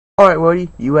Alright, Woody,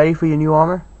 you ready for your new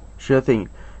armor? Sure thing.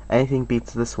 Anything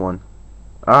beats this one.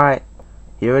 Alright,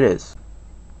 here it is.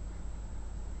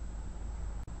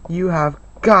 You have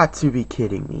got to be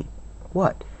kidding me.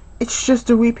 What? It's just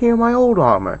a repair of my old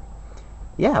armor.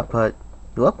 Yeah, but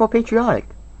you look more patriotic.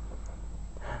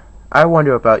 I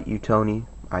wonder about you, Tony.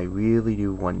 I really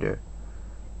do wonder.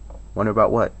 Wonder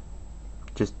about what?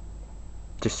 Just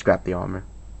scrap the armor.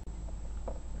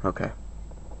 Okay.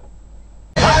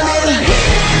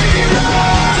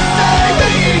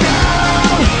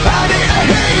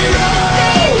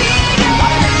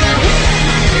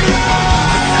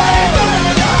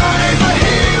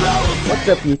 What's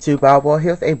up, YouTube? Bob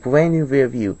here with a brand new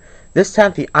review. This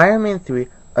time the Iron Man 3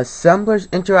 Assembler's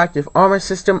Interactive Armor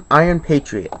System Iron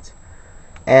Patriot.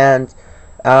 And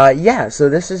yeah, so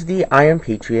this is the Iron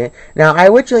Patriot. Now, I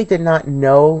originally did not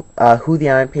know who the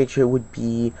Iron Patriot would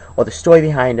be or the story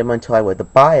behind him until I read the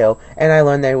bio, and I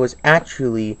learned that it was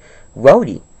actually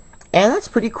Rhodey. And that's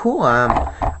pretty cool.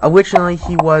 Originally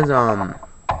he was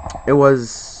it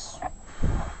was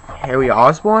Harry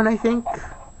Osborn, I think.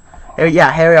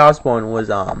 Yeah, Harry Osborn was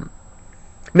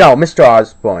no, Mr.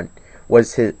 Osborn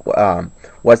was his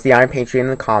was the Iron Patriot in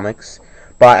the comics.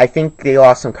 But I think they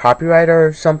lost some copyright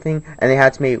or something, and they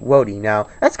had to make Rhodey. Now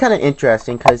that's kind of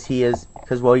interesting because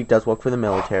Rhodey does work for the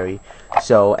military.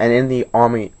 So, and in the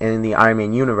Iron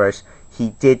Man universe, he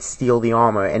did steal the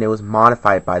armor, and it was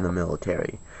modified by the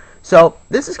military. So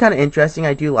this is kind of interesting.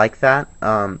 I do like that.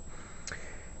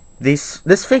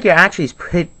 This figure actually is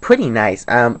pretty nice.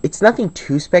 It's nothing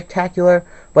too spectacular,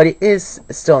 but it is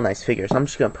still a nice figure. So I'm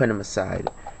just gonna put him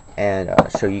aside and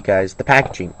show you guys the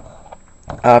packaging.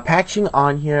 Packaging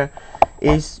on here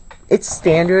it's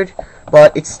standard,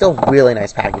 but it's still really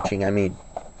nice packaging. I mean,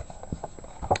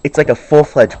 it's like a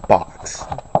full-fledged box.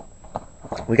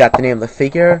 We got the name of the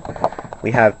figure.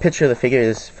 We have a picture of the figure.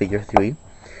 Is figure 3.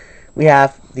 We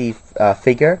have the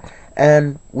figure,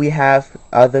 and we have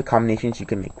other combinations you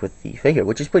can make with the figure,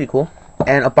 which is pretty cool.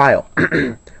 And a bio.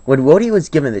 When Rhodey was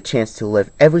given the chance to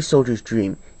live every soldier's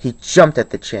dream, he jumped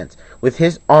at the chance. With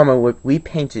his armor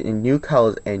repainted in new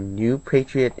colors and new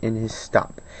patriot in his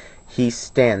stomp, he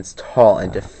stands tall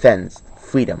and defends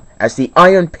freedom as the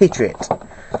Iron Patriot.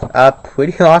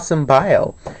 Pretty awesome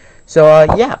bio. So,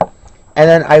 yeah. And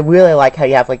then I really like how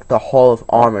you have, like, the Hall of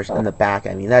Armors in the back.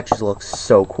 I mean, that just looks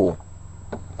so cool.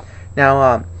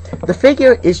 Now, the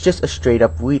figure is just a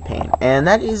straight-up repaint, and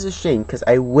that is a shame, because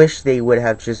I wish they would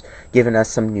have just given us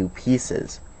some new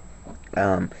pieces.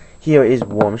 Here is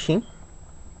War Machine.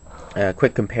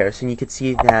 Quick comparison, you can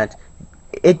see that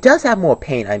it does have more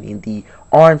paint. I mean, the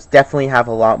arms definitely have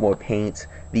a lot more paint,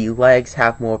 the legs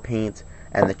have more paint,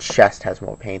 and the chest has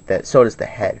more paint. So does the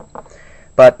head.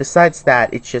 But besides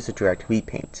that, it's just a direct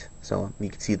repaint. So you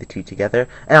can see the two together,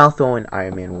 and I'll throw in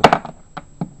Iron Man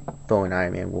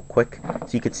real quick,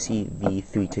 so you could see the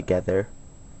three together.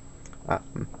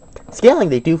 Scaling,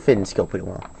 they do fit and scale pretty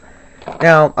well.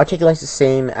 Now, articulation's the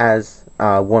same as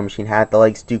War Machine had. The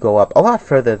legs do go up a lot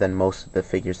further than most of the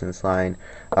figures in this line.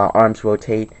 Arms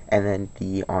rotate, and then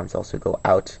the arms also go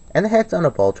out. And the head's on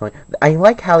a ball joint. I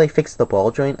like how they fixed the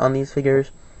ball joint on these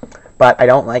figures, but I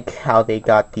don't like how they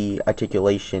got the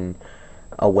articulation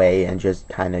away and just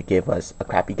kind of give us a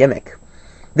crappy gimmick.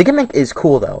 The gimmick is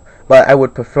cool though, but I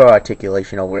would prefer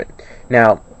articulation over it.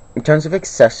 Now, in terms of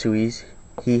accessories,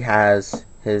 he has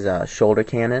his shoulder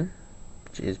cannon,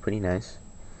 which is pretty nice.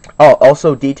 Oh,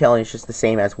 also detailing is just the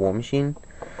same as War Machine,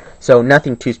 so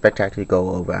nothing too spectacular to go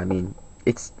over. I mean,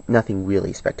 it's nothing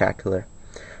really spectacular.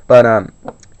 But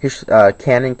his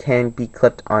cannon can be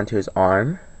clipped onto his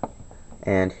arm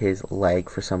and his leg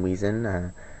for some reason.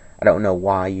 I don't know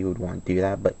why you would want to do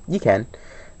that, but you can.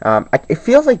 It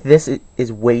feels like this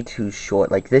is way too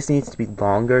short. Like, this needs to be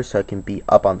longer so it can be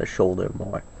up on the shoulder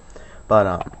more.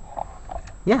 But,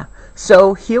 yeah.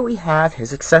 So, here we have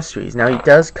his accessories. Now, he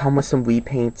does come with some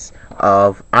repaints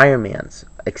of Iron Man's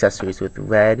accessories with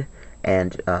red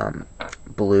and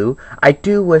blue. I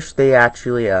do wish they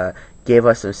actually gave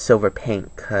us some silver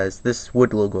paint, because this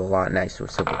would look a lot nicer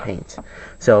with silver paint.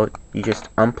 So, you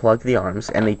just unplug the arms,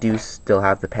 and they do still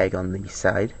have the peg on the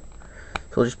side.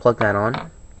 So, we'll just plug that on.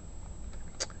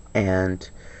 And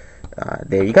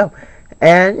there you go.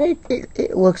 And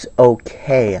it looks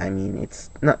okay. I mean, it's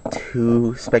not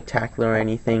too spectacular or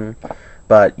anything,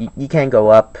 but you can go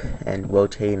up and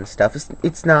rotate and stuff.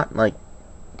 It's not like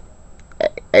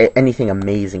anything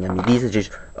amazing. I mean, these are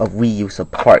just a reuse of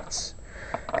parts.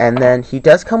 And then he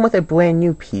does come with a brand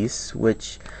new piece,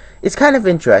 which is kind of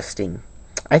interesting.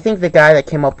 I think the guy that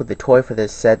came up with the toy for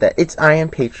this said that it's Iron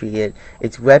Patriot,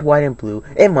 it's red, white, and blue,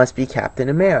 it must be Captain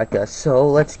America, so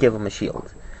let's give him a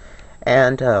shield.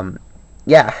 And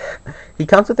yeah, he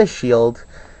comes with a shield.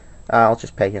 I'll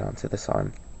just peg it onto this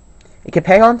arm. It can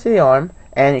peg onto the arm,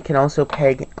 and it can also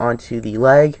peg onto the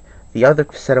leg, the other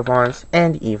set of arms,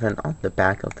 and even on the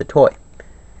back of the toy.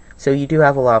 So you do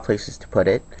have a lot of places to put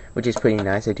it, which is pretty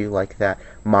nice. I do like that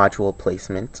module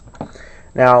placement.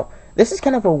 Now, this is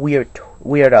kind of a weird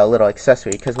little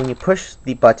accessory, because when you push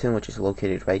the button, which is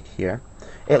located right here,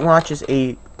 it launches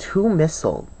a 2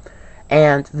 missile.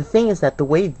 And the thing is that the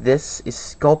way this is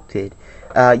sculpted,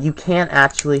 you can't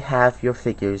actually have your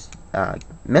figure's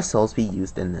missiles be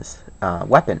used in this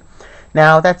weapon.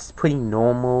 Now, that's pretty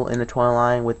normal in the toy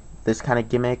line with this kind of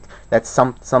gimmick, that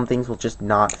some things will just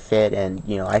not fit, and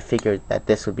I figured that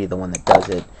this would be the one that does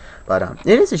it. But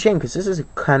it is a shame, because this is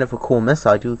kind of a cool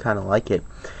missile. I do kind of like it.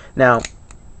 Now,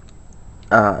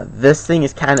 this thing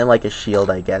is kind of like a shield,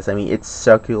 I guess. I mean, it's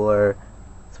circular,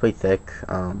 it's pretty thick,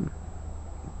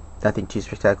 nothing too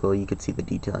spectacular. You could see the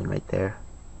detailing right there.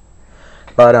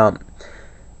 But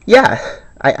yeah,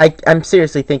 I'm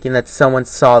seriously thinking that someone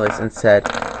saw this and said,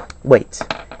 wait,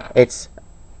 it's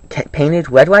painted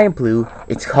red, white, and blue,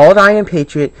 it's called Iron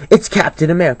Patriot, it's Captain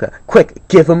America, quick,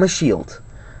 give him a shield.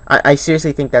 I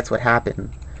seriously think that's what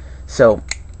happened. So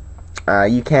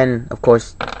you can, of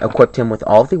course, equip him with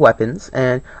all of the weapons,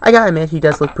 and I gotta admit, he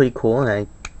does look pretty cool, and I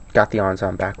got the arms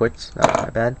on backwards, that was my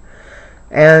bad.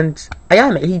 And I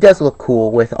gotta admit, he does look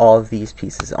cool with all of these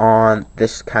pieces on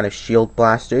this kind of shield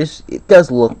blasters. It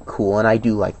does look cool, and I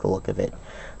do like the look of it.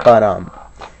 But,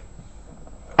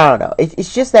 I don't know.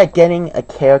 It's just that getting a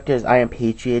character as Iron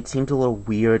Patriot seems a little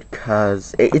weird,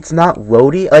 because it's not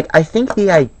Rhodey. Like, I think the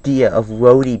idea of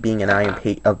Rhodey being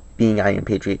Iron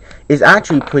Patriot is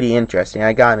actually pretty interesting.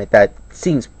 I gotta admit, that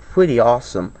seems pretty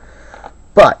awesome.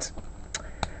 But,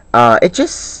 it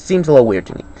just seems a little weird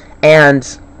to me.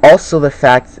 And also the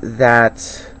fact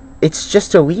that it's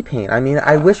just a repaint. I mean,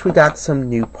 I wish we got some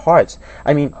new parts.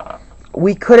 I mean,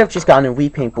 we could have just gotten a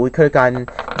repaint, but we could have gotten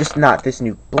just not this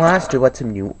new blaster, but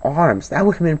some new arms. That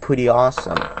would have been pretty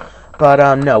awesome.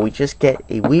 But no, we just get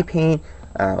a repaint,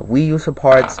 reuse of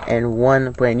parts, and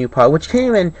one brand new part, which can't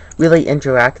even really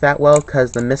interact that well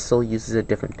because the missile uses a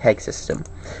different peg system.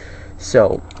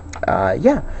 So,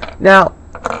 yeah. Now,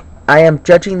 I am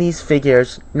judging these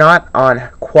figures not on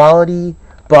quality,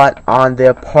 but on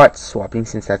their part swapping,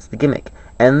 since that's the gimmick.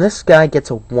 And this guy gets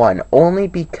a 1, only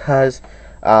because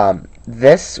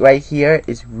this right here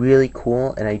is really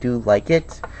cool, and I do like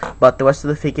it. But the rest of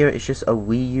the figure is just a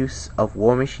reuse of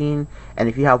War Machine, and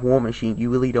if you have War Machine, you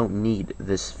really don't need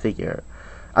this figure.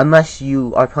 Unless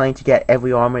you are planning to get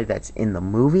every armor that's in the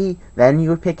movie, then you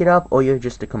would pick it up, or you're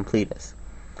just a completist.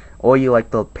 Or you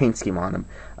like the paint scheme on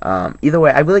them. Either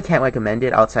way, I really can't recommend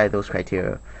it outside of those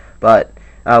criteria. But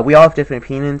we all have different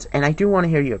opinions, and I do want to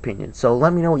hear your opinion. So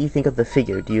let me know what you think of the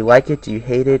figure. Do you like it? Do you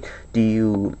hate it? Do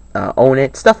you own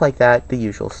it? Stuff like that, the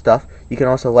usual stuff. You can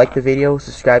also like the video,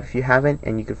 subscribe if you haven't,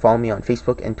 and you can follow me on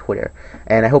Facebook and Twitter.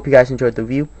 And I hope you guys enjoyed the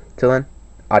review. Till then,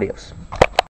 adios.